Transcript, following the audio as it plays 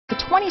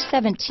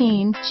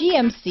2017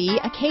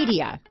 GMC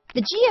Acadia.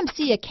 The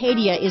GMC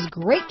Acadia is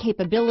great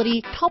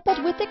capability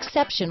coupled with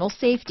exceptional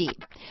safety.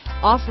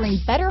 Offering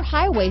better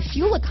highway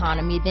fuel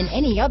economy than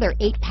any other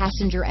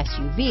 8-passenger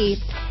SUV,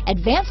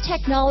 advanced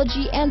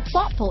technology and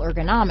thoughtful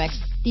ergonomics,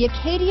 the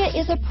Acadia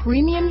is a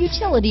premium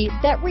utility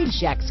that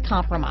rejects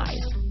compromise.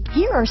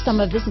 Here are some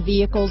of this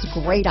vehicle's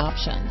great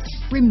options: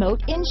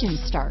 remote engine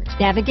start,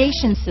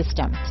 navigation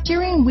system,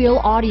 steering wheel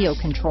audio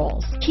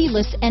controls,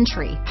 keyless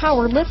entry,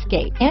 power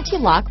liftgate,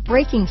 anti-lock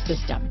braking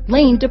system,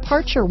 lane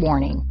departure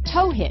warning,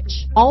 tow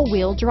hitch,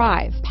 all-wheel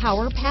drive,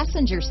 power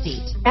passenger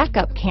seat,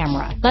 backup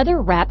camera,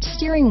 leather-wrapped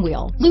steering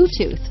wheel,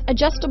 Bluetooth,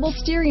 adjustable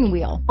steering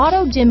wheel,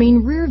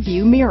 auto-dimming rear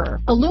view mirror,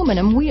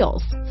 aluminum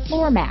wheels,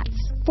 floor mats,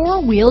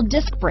 4-wheel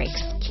disc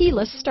brakes,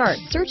 keyless start.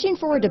 Searching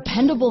for a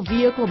dependable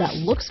vehicle that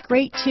looks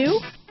great too?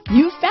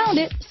 You found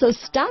it, so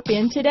stop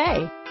in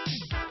today.